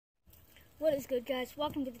What is good, guys?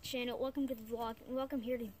 Welcome to the channel, welcome to the vlog, and welcome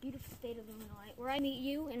here to the beautiful state of Illinois, where I meet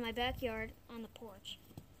you in my backyard on the porch.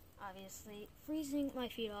 Obviously, freezing my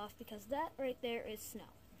feet off because that right there is snow.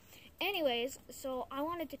 Anyways, so I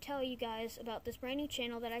wanted to tell you guys about this brand new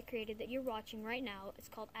channel that I created that you're watching right now. It's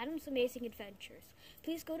called Adams Amazing Adventures.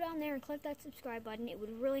 Please go down there and click that subscribe button. It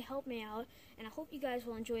would really help me out, and I hope you guys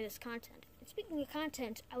will enjoy this content. And speaking of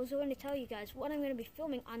content, I was going to tell you guys what I'm going to be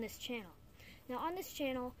filming on this channel. Now, on this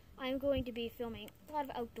channel, I'm going to be filming a lot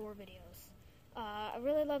of outdoor videos. I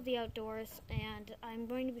really love the outdoors, and I'm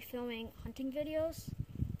going to be filming hunting videos,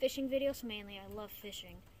 fishing videos mainly. I love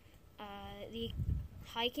fishing. The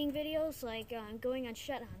hiking videos, like going on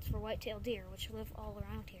shed hunts for white-tailed deer, which live all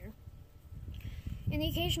around here. And the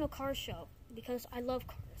occasional car show, because I love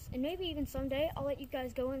cars. And maybe even someday, I'll let you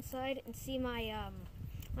guys go inside and see my,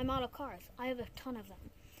 my model cars. I have a ton of them.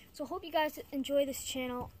 So hope you guys enjoy this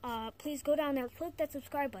channel. Please go down there, click that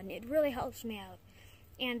subscribe button. It really helps me out.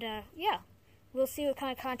 And yeah, we'll see what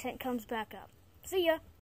kind of content comes back up. See ya!